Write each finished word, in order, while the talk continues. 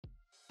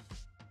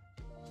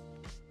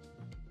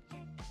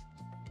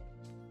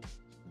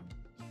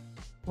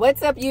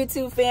What's up,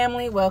 YouTube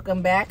family?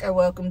 Welcome back, or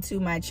welcome to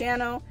my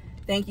channel.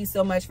 Thank you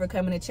so much for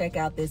coming to check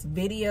out this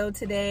video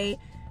today.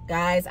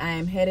 Guys, I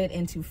am headed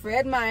into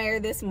Fred Meyer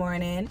this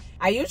morning.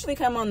 I usually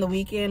come on the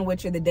weekend,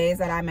 which are the days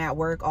that I'm at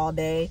work all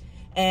day.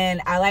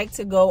 And I like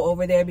to go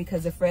over there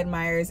because the Fred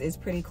Meyer's is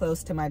pretty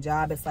close to my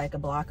job. It's like a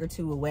block or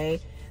two away.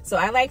 So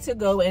I like to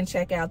go and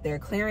check out their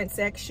clearance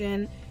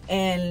section.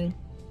 And,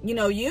 you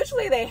know,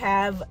 usually they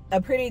have a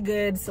pretty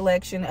good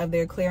selection of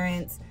their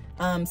clearance.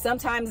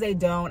 Sometimes they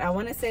don't. I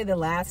want to say the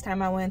last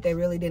time I went, they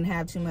really didn't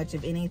have too much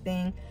of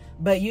anything.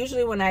 But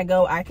usually when I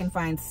go, I can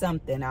find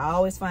something. I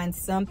always find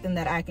something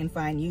that I can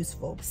find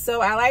useful.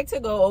 So I like to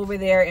go over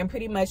there and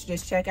pretty much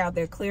just check out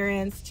their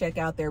clearance, check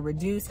out their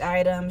reduced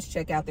items,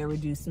 check out their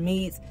reduced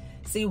meats,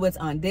 see what's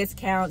on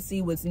discount,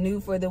 see what's new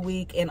for the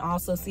week, and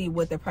also see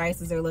what the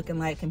prices are looking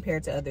like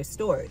compared to other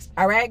stores.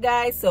 All right,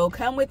 guys, so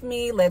come with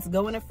me. Let's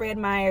go into Fred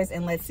Meyer's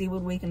and let's see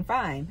what we can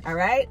find. All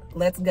right,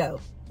 let's go.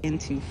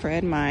 Into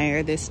Fred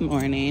Meyer this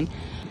morning.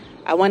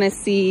 I want to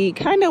see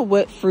kind of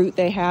what fruit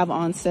they have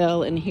on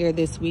sale in here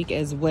this week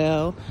as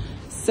well.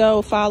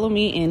 So follow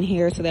me in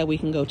here so that we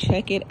can go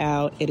check it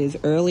out. It is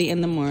early in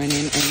the morning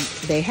and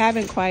they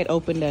haven't quite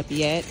opened up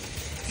yet.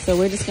 So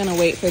we're just going to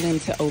wait for them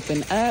to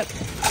open up.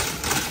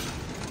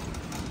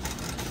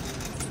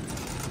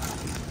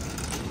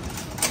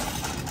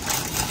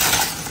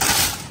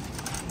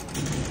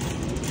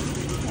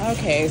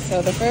 Okay,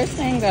 so the first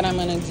thing that I'm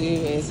going to do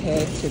is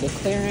head to the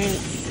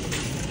clearance.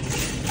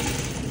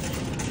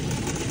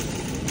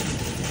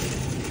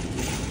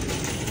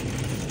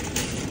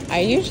 I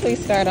usually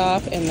start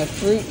off in the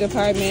fruit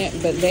department,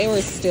 but they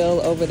were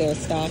still over there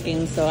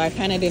stocking, so I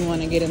kind of didn't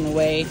want to get in the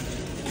way.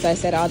 So I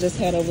said I'll just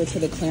head over to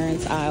the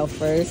clearance aisle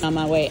first. On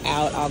my way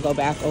out, I'll go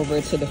back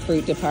over to the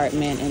fruit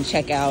department and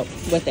check out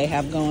what they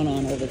have going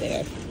on over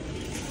there.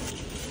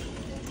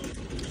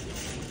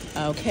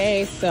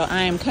 Okay, so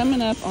I am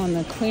coming up on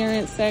the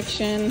clearance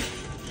section.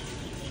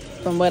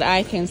 From what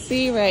I can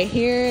see right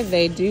here,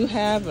 they do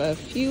have a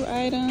few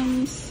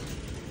items.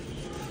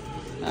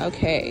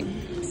 Okay.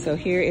 So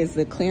here is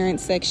the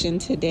clearance section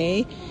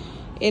today.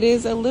 It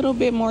is a little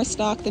bit more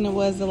stock than it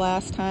was the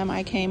last time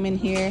I came in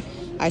here.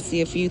 I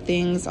see a few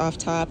things off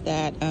top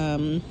that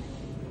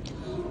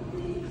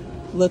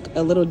look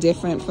a little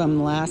different from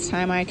the last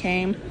time I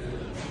came.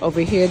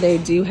 Over here they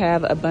do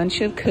have a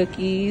bunch of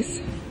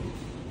cookies.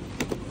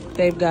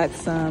 They've got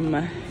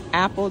some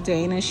apple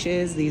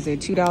danishes. These are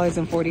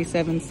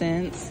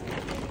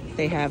 $2.47.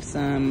 They have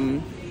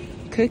some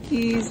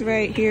cookies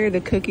right here.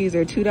 The cookies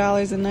are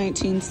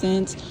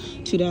 $2.19,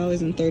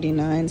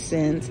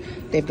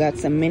 $2.39. They've got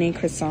some mini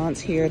croissants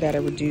here that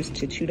are reduced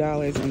to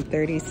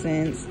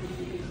 $2.30.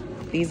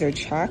 These are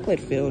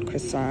chocolate filled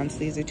croissants.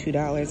 These are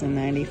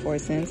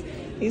 $2.94.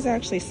 These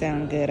actually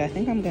sound good. I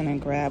think I'm gonna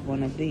grab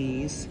one of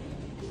these.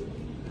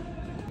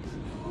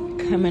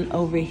 Coming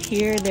over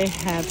here, they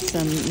have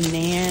some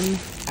naan.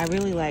 I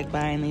really like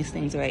buying these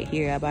things right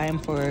here. I buy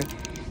them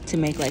to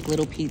make like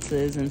little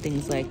pizzas and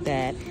things like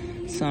that.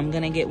 So I'm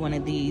gonna get one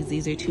of these.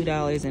 These are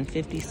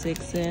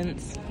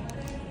 $2.56.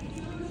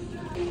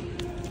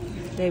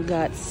 They've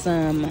got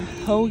some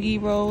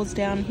hoagie rolls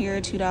down here,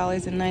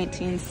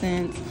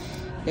 $2.19.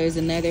 There's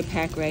another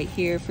pack right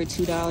here for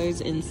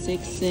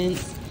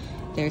 $2.06.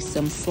 There's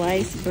some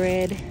sliced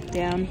bread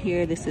down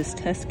here. This is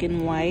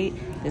Tuscan White.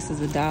 This is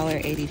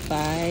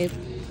 $1.85.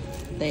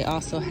 They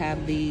also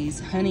have these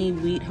honey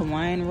wheat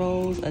Hawaiian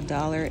rolls,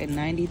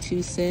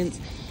 $1.92.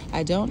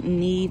 I don't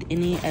need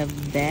any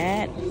of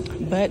that,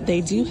 but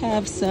they do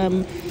have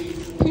some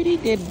pretty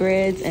good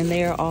breads and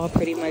they are all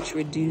pretty much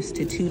reduced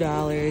to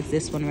 $2.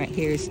 This one right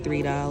here is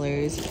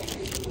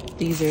 $3.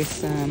 These are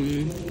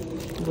some,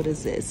 what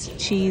is this?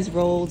 Cheese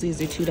rolls. These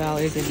are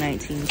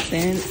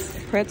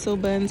 $2.19. Pretzel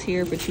buns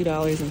here for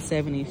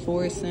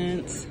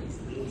 $2.74.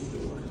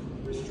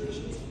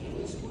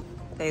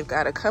 They've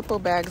got a couple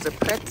bags of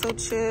pretzel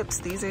chips.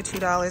 These are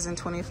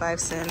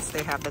 $2.25.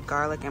 They have the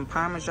garlic and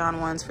Parmesan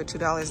ones for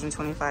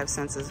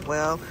 $2.25 as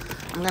well.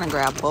 I'm gonna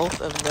grab both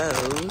of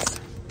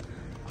those.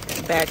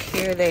 Back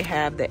here they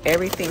have the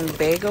everything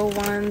bagel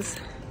ones.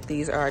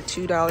 These are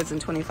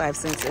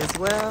 $2.25 as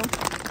well.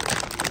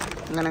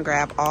 I'm gonna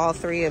grab all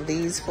three of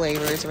these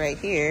flavors right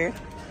here.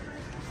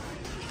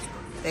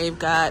 They've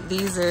got,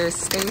 these are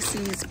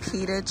Stacy's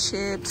pita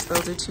chips.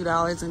 Those are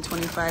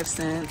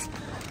 $2.25.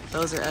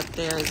 Those are up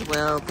there as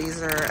well.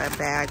 These are a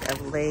bag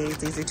of Lay's.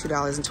 These are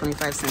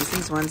 $2.25.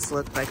 These ones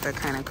look like they're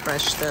kind of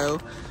crushed though.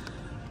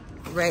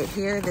 Right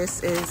here,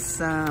 this is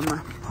some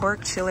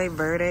pork chile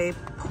verde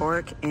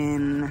pork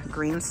in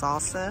green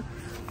salsa.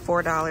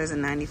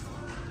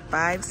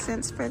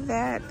 $4.95 for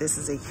that. This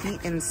is a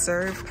heat and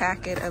serve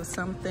packet of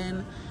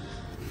something.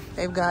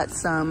 They've got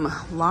some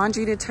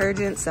laundry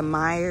detergent, some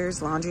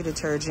Meyer's laundry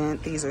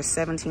detergent. These are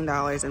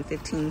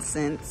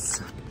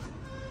 $17.15.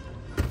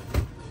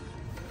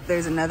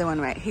 There's another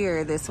one right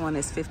here. This one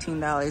is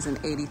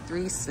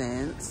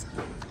 $15.83.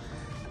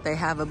 They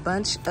have a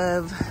bunch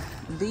of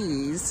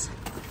these.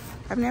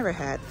 I've never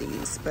had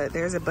these, but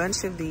there's a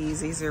bunch of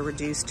these. These are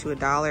reduced to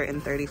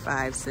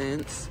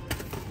 $1.35.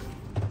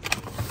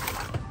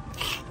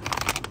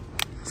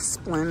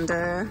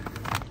 Splenda.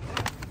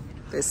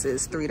 This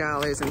is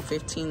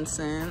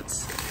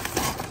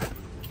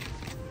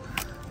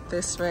 $3.15.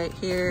 This right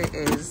here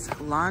is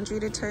laundry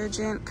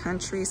detergent,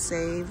 Country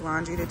Save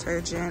laundry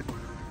detergent,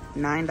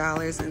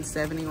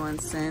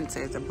 $9.71.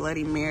 There's a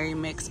Bloody Mary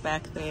mix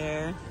back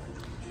there.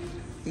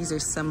 These are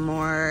some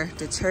more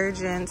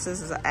detergents.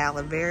 This is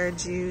aloe vera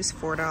juice,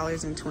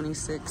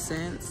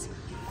 $4.26.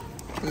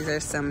 These are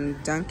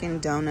some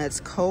Dunkin'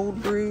 Donuts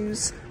cold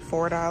brews,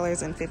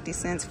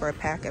 $4.50 for a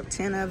pack of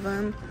 10 of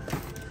them.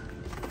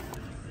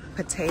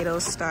 Potato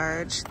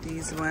starch.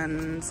 These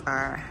ones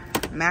are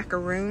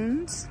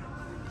macaroons,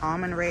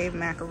 Almond Rave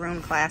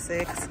macaroon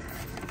classics.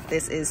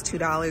 This is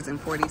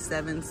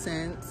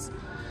 $2.47.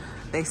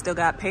 They still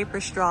got paper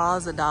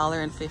straws,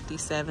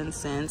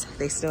 $1.57.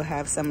 They still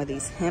have some of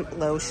these hemp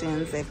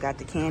lotions. They've got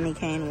the candy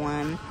cane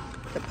one,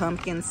 the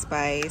pumpkin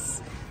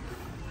spice.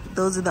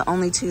 Those are the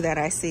only two that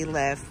I see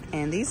left.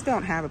 And these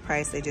don't have a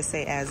price. They just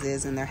say as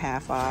is and they're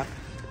half off,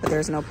 but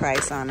there's no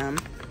price on them.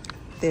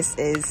 This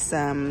is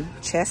some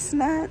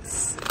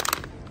chestnuts.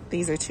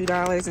 These are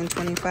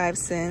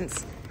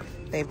 $2.25.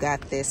 They've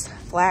got this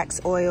flax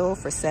oil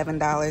for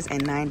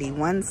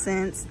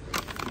 $7.91.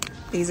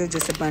 These are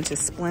just a bunch of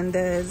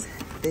Splendas.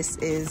 This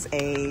is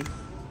a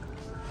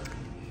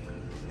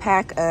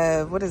pack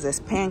of, what is this?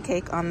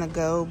 Pancake on the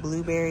go,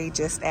 blueberry,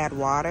 just add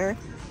water.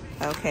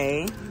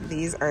 Okay,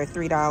 these are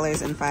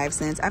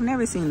 $3.05. I've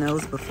never seen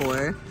those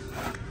before.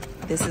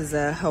 This is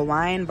a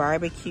Hawaiian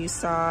barbecue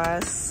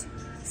sauce,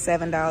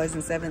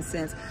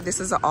 $7.07. This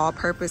is an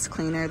all-purpose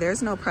cleaner.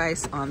 There's no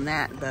price on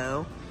that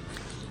though.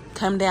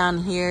 Come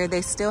down here,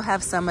 they still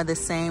have some of the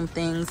same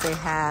things. They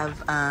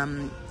have,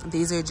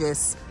 these are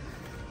just,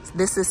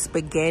 this is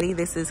spaghetti.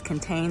 This is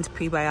contains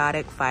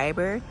prebiotic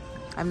fiber.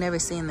 I've never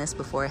seen this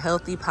before.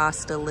 Healthy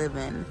pasta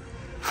living.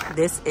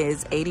 This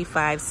is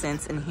 85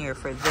 cents in here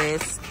for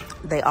this.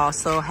 They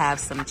also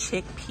have some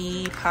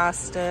chickpea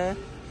pasta.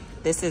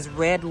 This is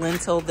red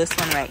lentil. This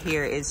one right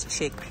here is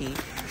chickpea.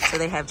 So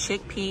they have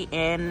chickpea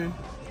and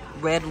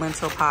red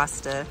lentil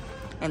pasta.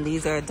 And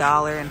these are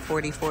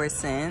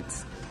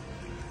 $1.44.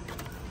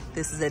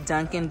 This is a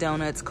Dunkin'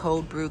 Donuts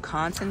cold brew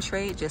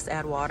concentrate. Just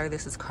add water.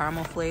 This is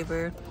caramel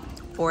flavor.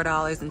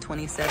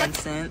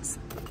 $4.27.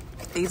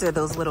 These are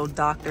those little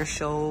Dr.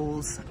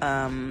 Scholl's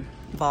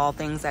ball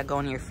things that go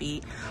on your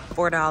feet.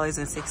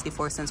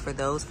 $4.64 for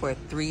those for a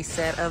 3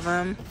 set of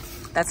them.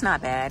 That's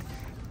not bad.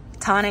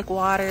 Tonic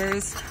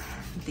waters.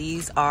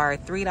 These are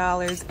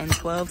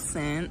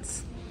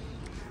 $3.12.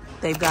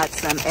 They've got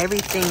some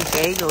everything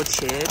bagel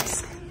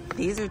chips.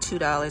 These are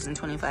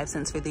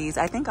 $2.25 for these.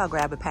 I think I'll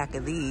grab a pack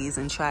of these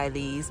and try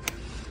these.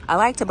 I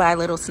like to buy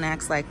little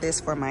snacks like this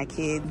for my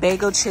kids.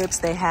 Bagel chips,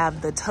 they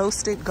have the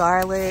toasted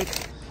garlic,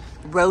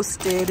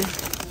 roasted.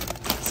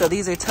 So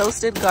these are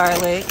toasted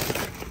garlic.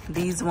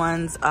 These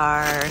ones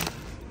are,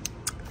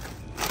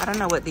 I don't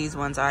know what these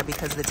ones are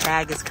because the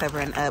tag is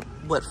covering up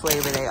what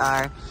flavor they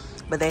are.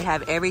 But they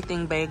have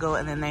everything bagel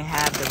and then they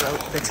have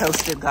the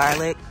toasted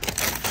garlic.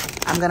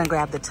 I'm gonna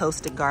grab the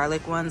toasted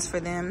garlic ones for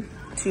them.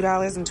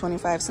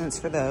 $2.25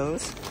 for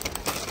those.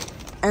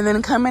 And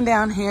then coming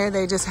down here,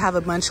 they just have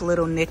a bunch of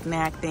little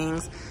knick-knack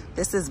things.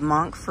 This is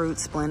monk fruit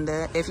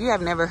Splenda. If you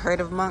have never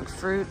heard of monk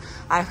fruit,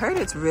 I heard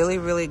it's really,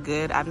 really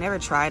good. I've never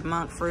tried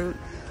monk fruit,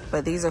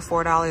 but these are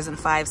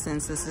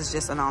 $4.05. This is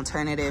just an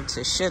alternative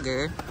to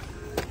sugar.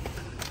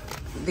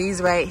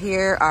 These right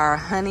here are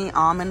honey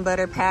almond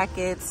butter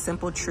packets,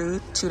 Simple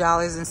Truth,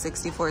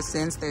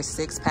 $2.64. There's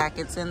 6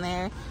 packets in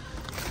there.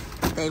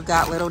 They've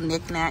got little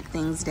knick-knack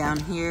things down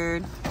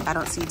here. I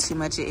don't see too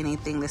much of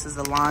anything. This is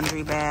a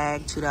laundry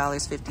bag,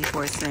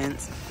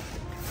 $2.54.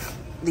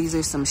 These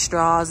are some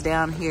straws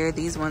down here.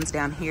 These ones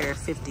down here are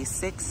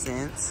 56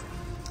 cents.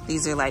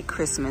 These are like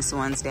Christmas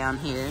ones down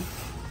here.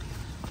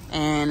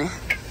 And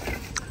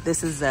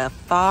this is a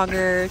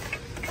fogger.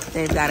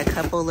 They've got a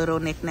couple little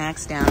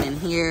knickknacks down in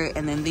here.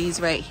 And then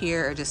these right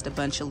here are just a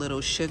bunch of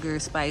little sugar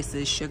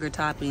spices, sugar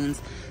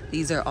toppings.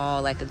 These are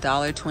all like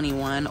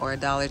 $1.21 or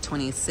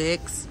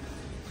 $1.26.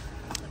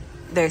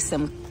 There's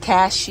some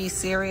cashew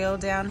cereal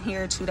down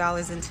here,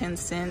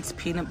 $2.10,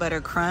 peanut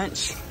butter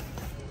crunch.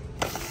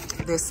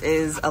 This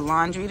is a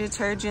laundry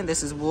detergent.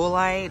 This is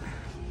Woolite,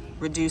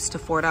 reduced to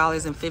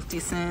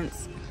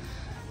 $4.50.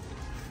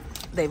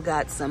 They've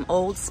got some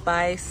Old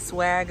Spice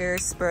Swagger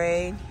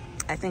spray.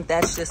 I think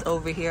that's just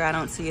over here. I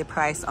don't see a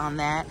price on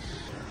that.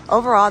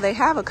 Overall, they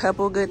have a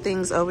couple good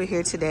things over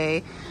here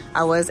today.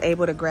 I was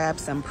able to grab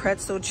some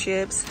pretzel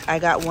chips. I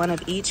got one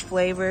of each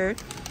flavor.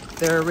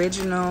 The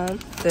original,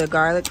 the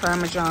garlic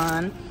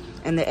parmesan,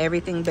 and the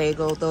everything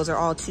bagel. Those are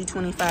all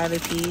 $2.25 a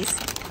piece.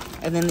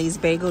 And then these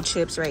bagel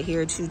chips right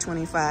here,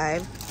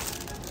 $2.25.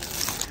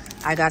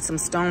 I got some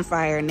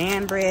Stonefire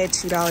naan bread,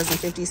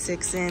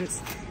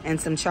 $2.56, and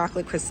some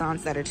chocolate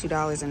croissants that are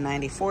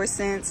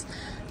 $2.94.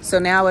 So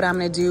now what I'm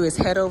gonna do is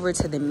head over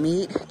to the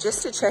meat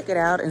just to check it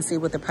out and see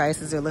what the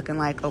prices are looking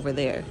like over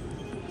there.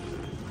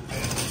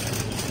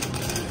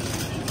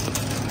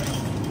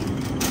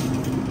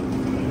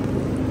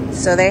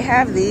 So they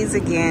have these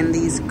again,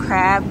 these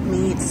crab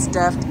meat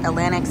stuffed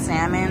Atlantic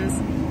salmons.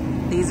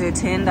 These are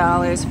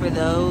 $10 for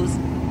those.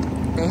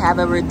 They have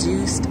a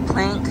reduced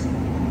plank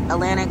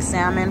Atlantic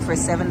salmon for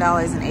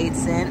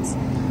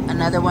 $7.08.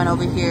 Another one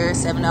over here,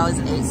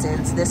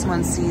 $7.08. This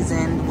one's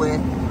seasoned with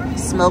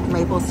smoked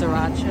maple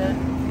sriracha.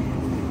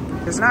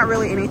 There's not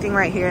really anything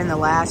right here in the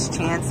last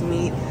chance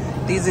meat.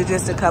 These are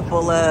just a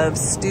couple of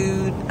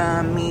stewed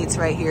meats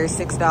right here,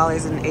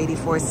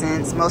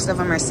 $6.84. Most of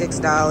them are $6,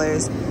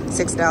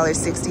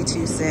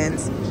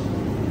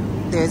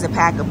 $6.62. There's a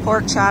pack of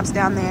pork chops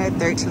down there,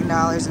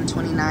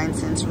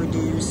 $13.29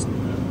 reduced.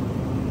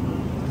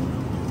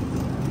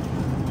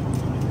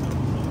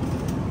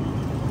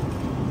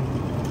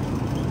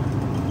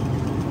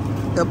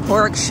 The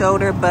pork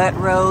shoulder butt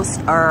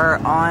roast are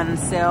on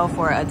sale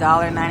for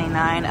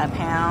 $1.99 a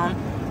pound,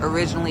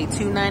 originally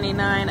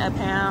 $2.99 a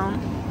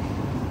pound.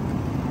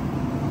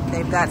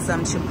 They've got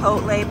some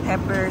chipotle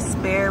pepper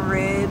spare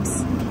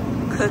ribs,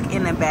 cook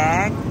in a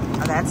bag.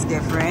 Oh, that's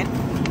different.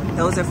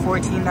 Those are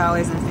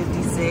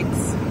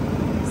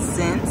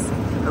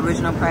 $14.56.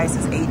 Original price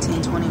is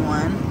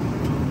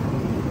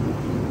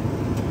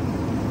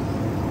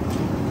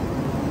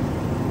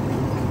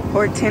 $18.21.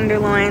 Pork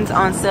tenderloins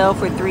on sale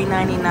for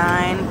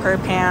 $3.99 per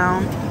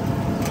pound.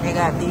 They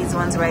got these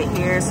ones right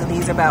here. So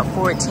these are about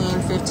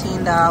 $14,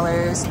 $15,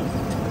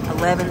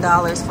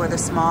 $11 for the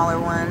smaller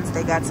ones.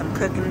 They got some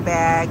cooking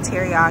bag,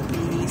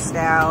 teriyaki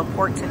style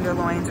pork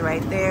tenderloins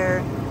right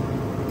there.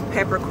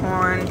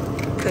 Peppercorn,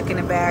 cook in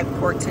a bag,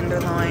 pork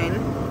tenderloin.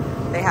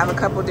 They have a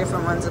couple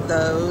different ones of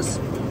those.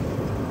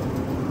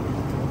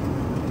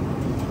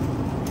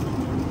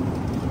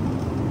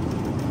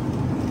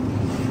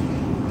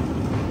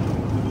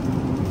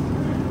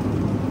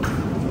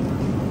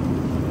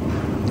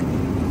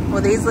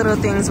 Well, these little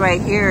things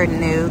right here are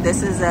new.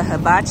 This is a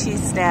hibachi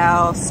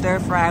style stir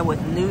fry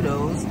with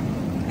noodles.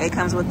 It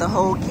comes with the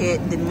whole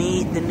kit, the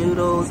meat, the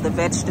noodles, the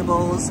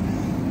vegetables.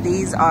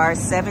 These are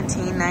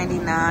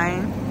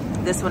 $17.99.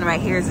 This one right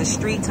here is a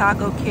street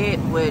taco kit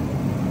with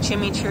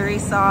chimichurri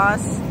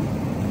sauce.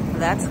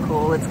 That's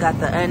cool. It's got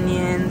the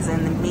onions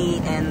and the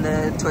meat and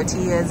the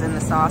tortillas and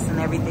the sauce and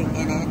everything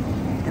in it.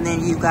 And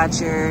then you've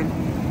got your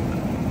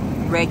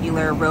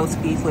regular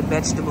roast beef with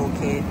vegetable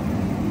kit.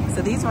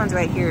 So these ones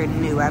right here are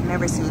new. I've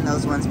never seen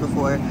those ones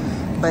before.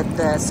 But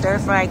the stir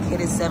fry kit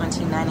is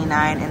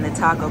 $17.99 and the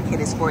taco kit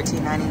is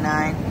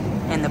 $14.99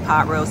 and the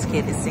pot roast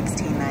kit is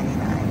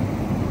 $16.99.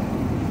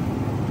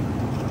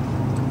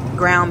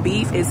 Ground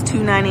beef is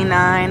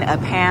 $2.99 a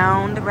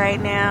pound right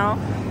now,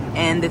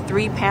 and the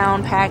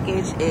 3-pound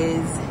package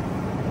is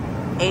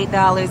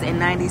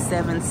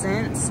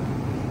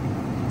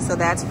 $8.97. So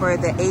that's for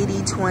the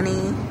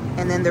 80-20,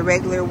 and then the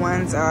regular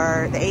ones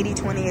are, the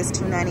 80-20 is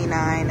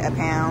 $2.99 a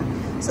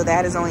pound. So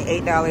that is only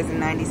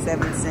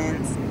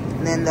 $8.97.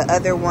 And then the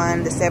other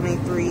one, the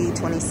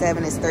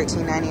 73-27 is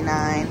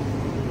 $13.99.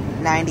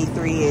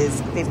 93 is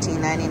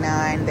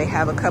 $15.99. They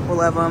have a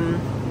couple of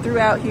them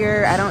throughout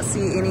here. I don't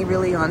see any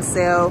really on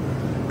sale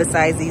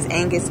besides these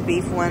Angus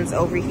beef ones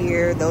over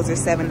here. Those are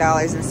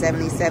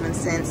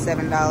 $7.77,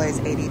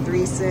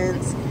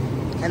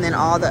 $7.83. And then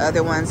all the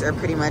other ones are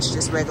pretty much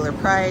just regular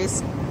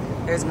price.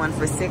 There's one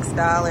for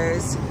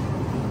 $6.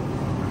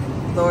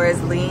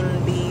 Laura's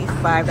lean beef,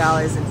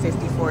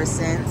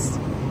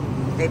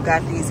 $5.54. They've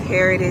got these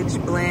heritage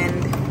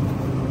blend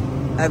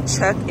of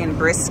chuck and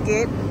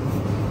brisket.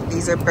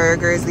 These are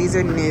burgers. These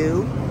are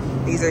new.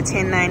 These are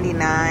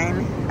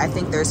 $10.99. I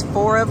think there's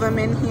 4 of them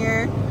in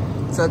here.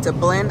 So it's a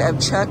blend of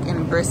chuck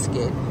and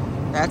brisket.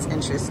 That's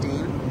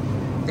interesting.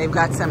 They've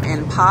got some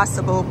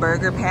Impossible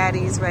burger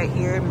patties right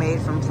here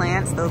made from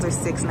plants. Those are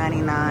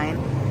 $6.99.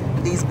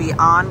 These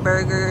Beyond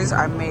burgers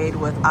are made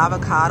with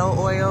avocado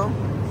oil.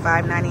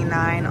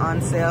 $5.99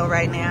 on sale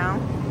right now.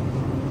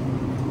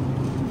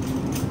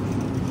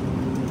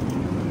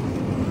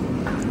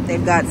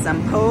 They've got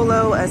some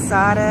Polo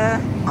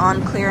Asada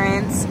on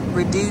clearance,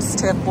 reduced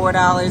to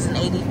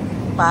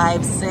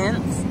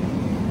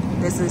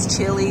 $4.85. This is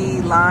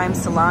chili, lime,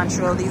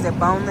 cilantro. These are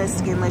boneless,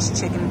 skinless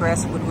chicken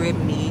breast with rib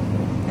meat,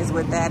 is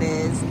what that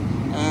is.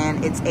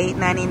 And it's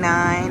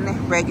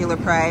 $8.99 regular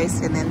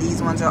price, and then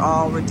these ones are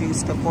all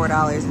reduced to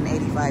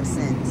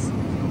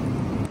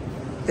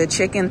 $4.85. The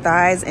chicken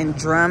thighs and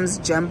drums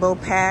jumbo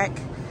pack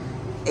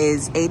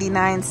is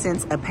 89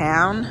 cents a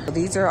pound.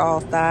 These are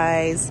all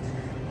thighs,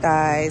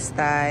 thighs.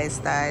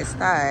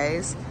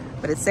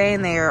 But it's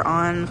saying they are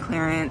on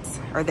clearance,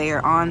 or they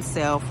are on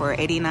sale for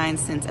 89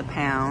 cents a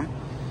pound.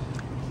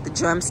 The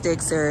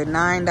drumsticks are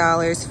 $9,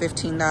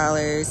 $15,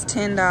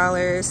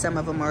 $10. Some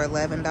of them are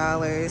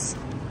 $11.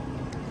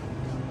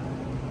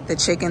 The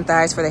chicken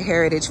thighs for the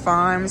Heritage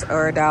Farms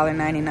are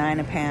 $1.99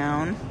 a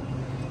pound.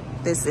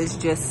 This is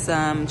just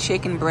some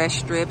chicken breast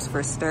strips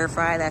for stir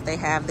fry that they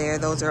have there.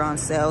 Those are on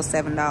sale,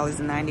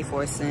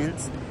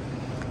 $7.94.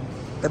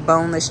 The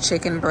boneless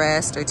chicken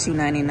breast are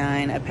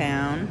 $2.99 a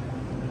pound.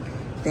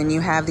 Then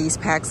you have these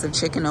packs of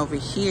chicken over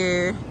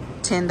here,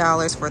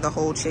 $10 for the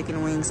whole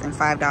chicken wings and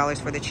 $5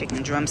 for the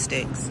chicken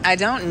drumsticks. I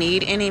don't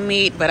need any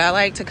meat, but I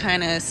like to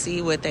kind of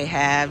see what they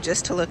have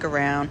just to look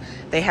around.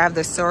 They have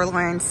the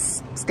sirloin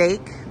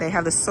steak. They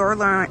have the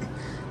sirloin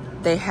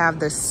They have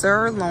the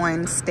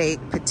sirloin steak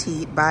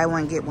petite, buy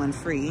one, get one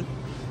free.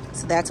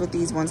 So that's what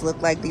these ones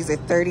look like. These are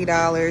 $30,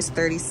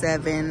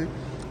 $37,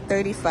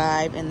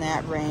 $35 in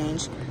that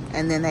range.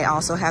 And then they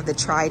also have the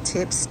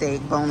tri-tip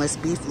steak, boneless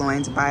beef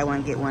loins, buy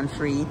one, get one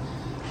free.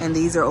 And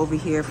these are over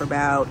here for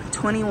about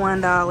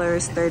 $21,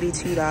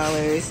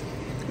 $32.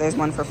 There's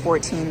one for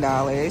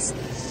 $14.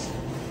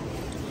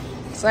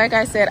 So like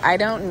I said, I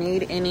don't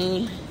need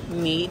any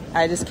meat.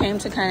 I just came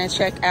to kind of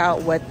check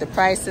out what the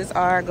prices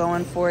are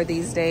going for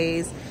these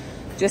days,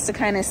 just to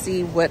kind of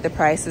see what the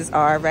prices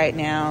are right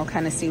now,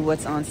 kind of see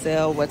what's on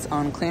sale, what's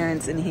on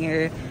clearance in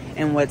here,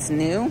 and what's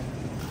new.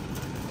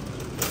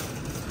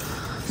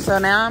 So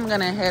now I'm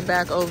gonna head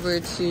back over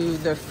to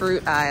the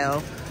fruit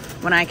aisle.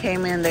 When I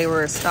came in, they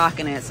were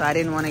stocking it, so I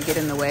didn't want to get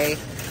in the way.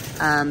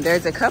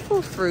 There's a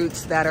couple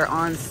fruits that are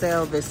on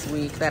sale this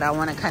week that I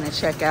want to kind of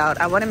check out.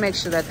 I want to make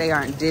sure that they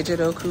aren't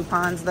digital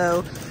coupons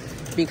though,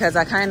 because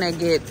I kind of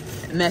get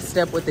messed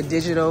up with the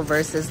digital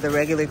versus the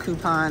regular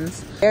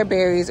coupons. Their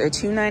berries are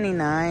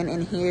 $2.99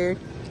 in here.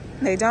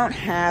 They don't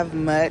have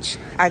much.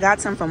 I got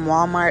some from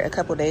Walmart a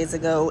couple days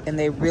ago and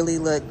they really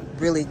look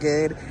really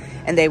good,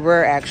 and they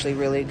were actually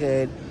really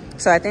good.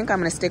 So I think I'm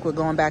gonna stick with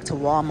going back to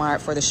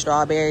Walmart for the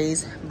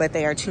strawberries, but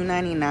they are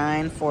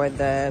 $2.99 for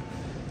the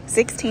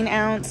 16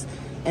 ounce.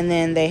 And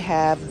then they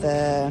have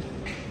the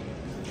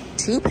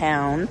 2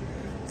 pound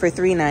for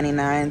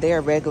 $3.99. They are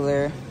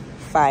regular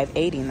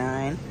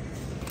 $5.89.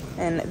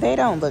 And they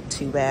don't look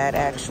too bad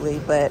actually,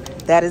 but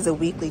that is a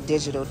weekly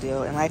digital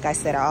deal. And like I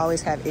said, I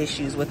always have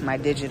issues with my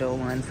digital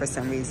one for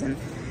some reason.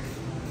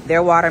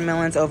 Their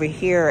watermelons over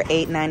here are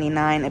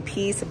 $8.99 a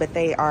piece, but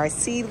they are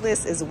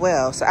seedless as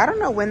well. So I don't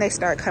know when they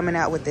start coming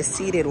out with the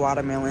seeded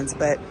watermelons,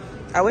 but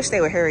I wish they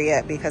would hurry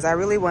up because I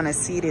really want a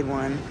seeded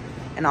one.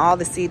 And all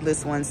the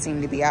seedless ones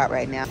seem to be out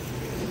right now.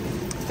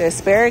 The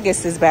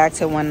asparagus is back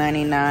to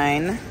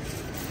 $1.99.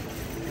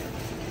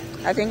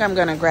 I think I'm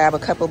gonna grab a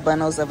couple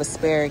bundles of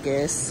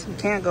asparagus. You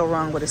can't go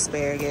wrong with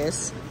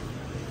asparagus.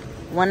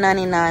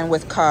 $1.99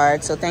 with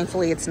card, so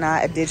thankfully it's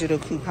not a digital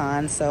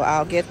coupon, so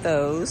I'll get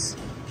those.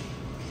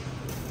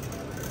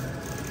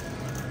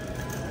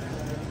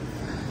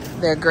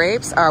 The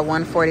grapes are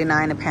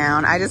 $1.49 a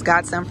pound. I just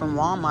got some from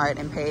Walmart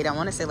and paid, I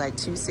wanna say like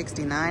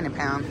 $2.69 a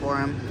pound for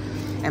them.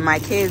 And my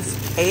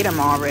kids ate them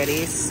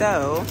already,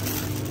 so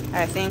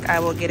I think I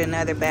will get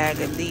another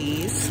bag of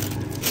these.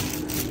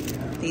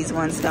 These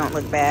ones don't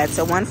look bad.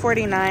 So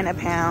 $1.49 a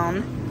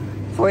pound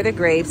for the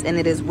grapes, and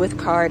it is with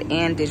card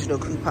and digital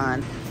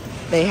coupon.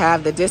 They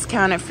have the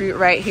discounted fruit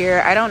right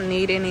here. I don't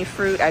need any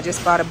fruit. I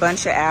just bought a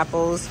bunch of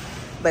apples,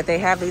 but they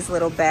have these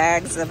little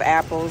bags of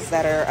apples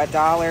that are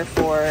 $1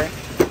 for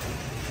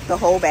the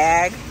whole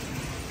bag.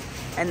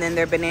 And then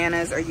their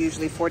bananas are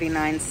usually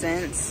 49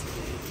 cents.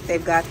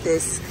 They've got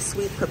this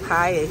sweet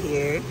papaya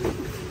here.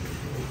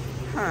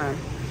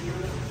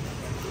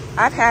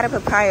 I've had a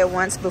papaya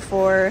once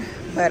before,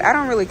 but I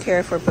don't really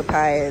care for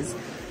papayas.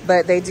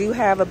 But they do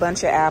have a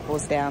bunch of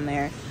apples down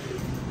there.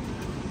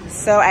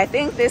 So I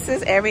think this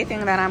is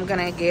everything that I'm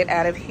gonna get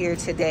out of here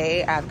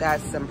today. I've got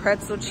some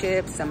pretzel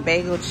chips, some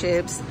bagel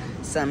chips,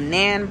 some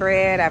naan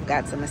bread. I've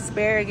got some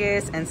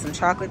asparagus and some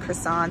chocolate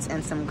croissants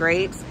and some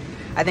grapes.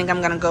 I think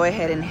I'm gonna go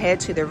ahead and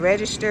head to the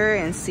register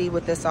and see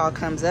what this all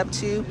comes up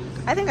to.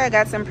 I think I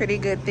got some pretty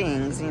good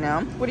things, you know?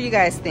 What do you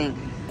guys think?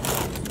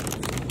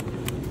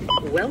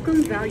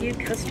 Welcome, valued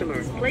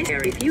customer.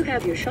 If you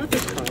have your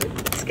shopper's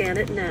card, scan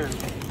it now.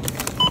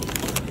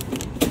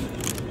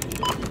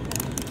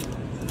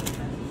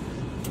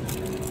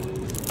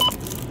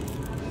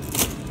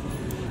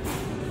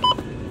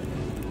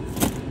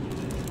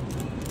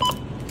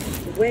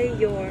 Weigh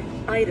your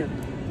item.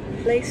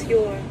 Place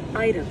your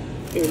item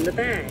in the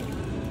bag.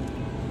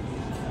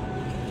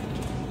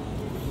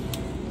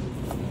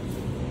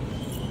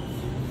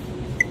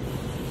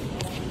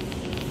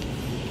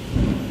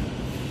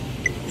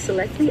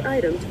 Select the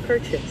item to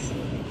purchase.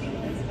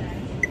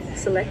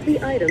 Select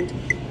the item to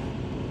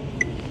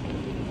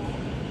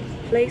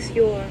place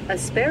your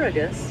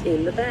asparagus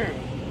in the bag.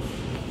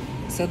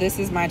 So this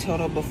is my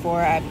total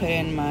before I put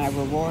in my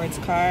rewards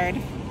card.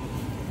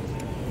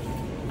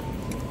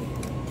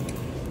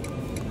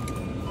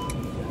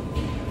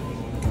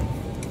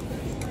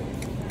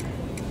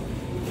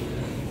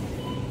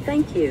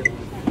 Thank you.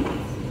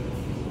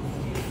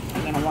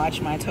 I'm gonna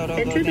watch my total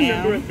go down. Enter the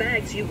number of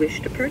bags you wish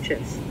to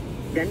purchase.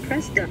 Then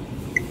press done.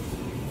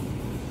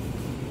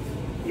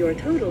 Your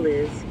total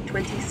is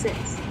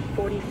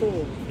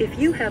 $26.44. If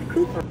you have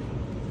coupon.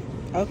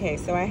 Okay,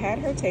 so I had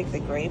her take the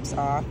grapes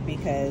off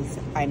because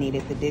I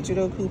needed the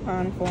digital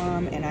coupon for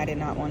them, and I did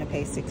not want to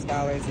pay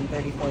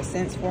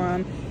 $6.34 for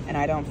them, and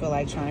I don't feel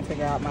like trying to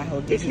figure out my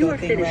whole digital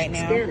thing right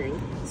now.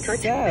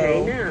 Touch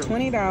pay now.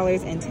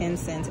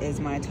 $20.10 is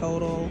my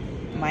total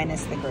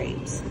minus the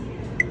grapes.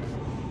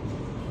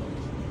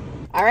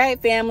 All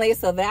right, family,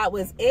 so that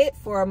was it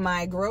for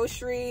my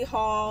grocery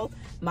haul,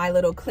 my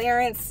little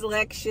clearance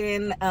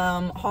selection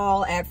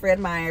haul at Fred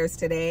Meyer's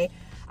today.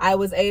 I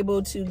was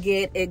able to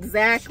get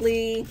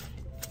exactly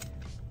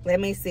let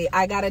me see.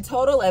 I got a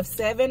total of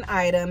 7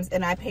 items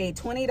and I paid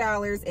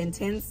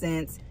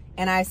 $20.10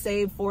 and I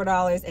saved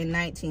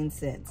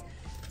 $4.19.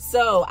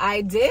 So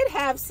I did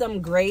have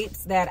some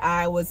grapes that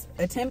I was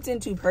attempting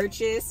to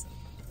purchase.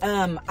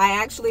 I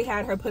actually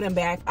had her put them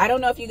back. I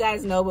don't know if you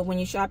guys know, but when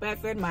you shop at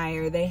Fred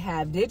Meyer, they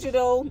have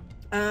digital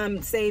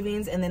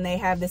savings, and then they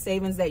have the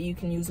savings that you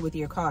can use with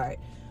your card.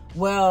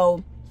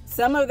 Well,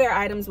 some of their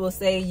items will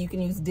say you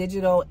can use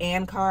digital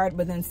and card,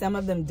 but then some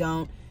of them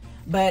don't.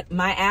 But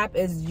my app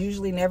is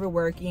usually never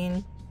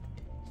working.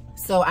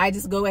 So I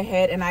just go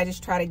ahead and I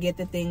just try to get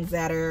the things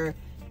that are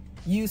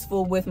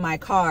useful with my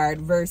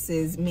card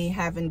versus me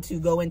having to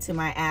go into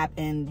my app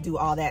and do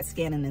all that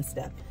scanning and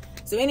stuff.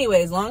 So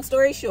anyways, long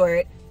story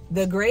short,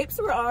 the grapes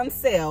were on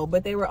sale,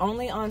 but they were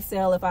only on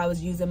sale if I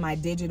was using my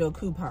digital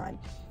coupon.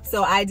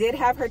 So I did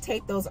have her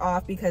take those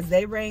off because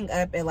they rang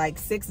up at like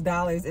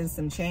 $6 and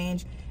some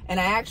change. And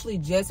I actually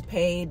just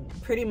paid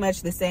pretty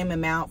much the same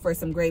amount for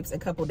some grapes a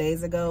couple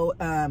days ago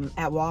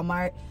at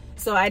Walmart.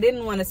 So I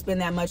didn't want to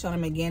spend that much on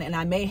them again, and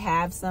I may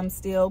have some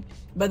still.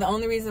 But the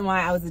only reason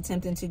why I was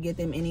attempting to get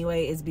them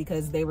anyway is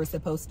because they were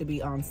supposed to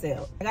be on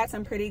sale. I got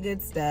some pretty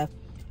good stuff.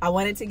 I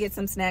wanted to get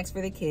some snacks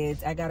for the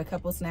kids. I got a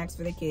couple snacks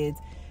for the kids.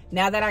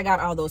 Now that I got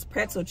all those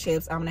pretzel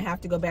chips, I'm gonna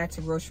have to go back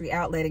to Grocery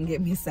Outlet and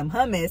get me some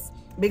hummus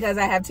because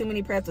I have too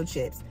many pretzel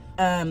chips.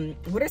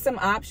 What are some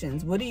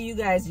options? What do you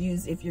guys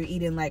use if you're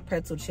eating like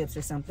pretzel chips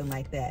or something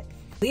like that?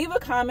 Leave a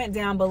comment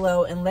down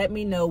below and let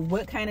me know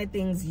what kind of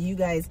things you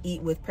guys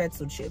eat with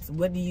pretzel chips.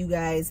 What do you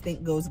guys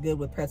think goes good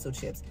with pretzel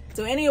chips?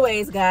 So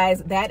anyways,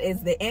 guys, that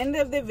is the end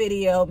of the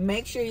video.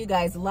 Make sure you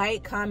guys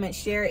like, comment,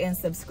 share, and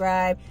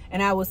subscribe.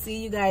 And I will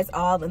see you guys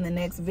all in the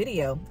next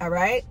video. All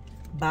right?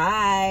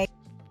 Bye.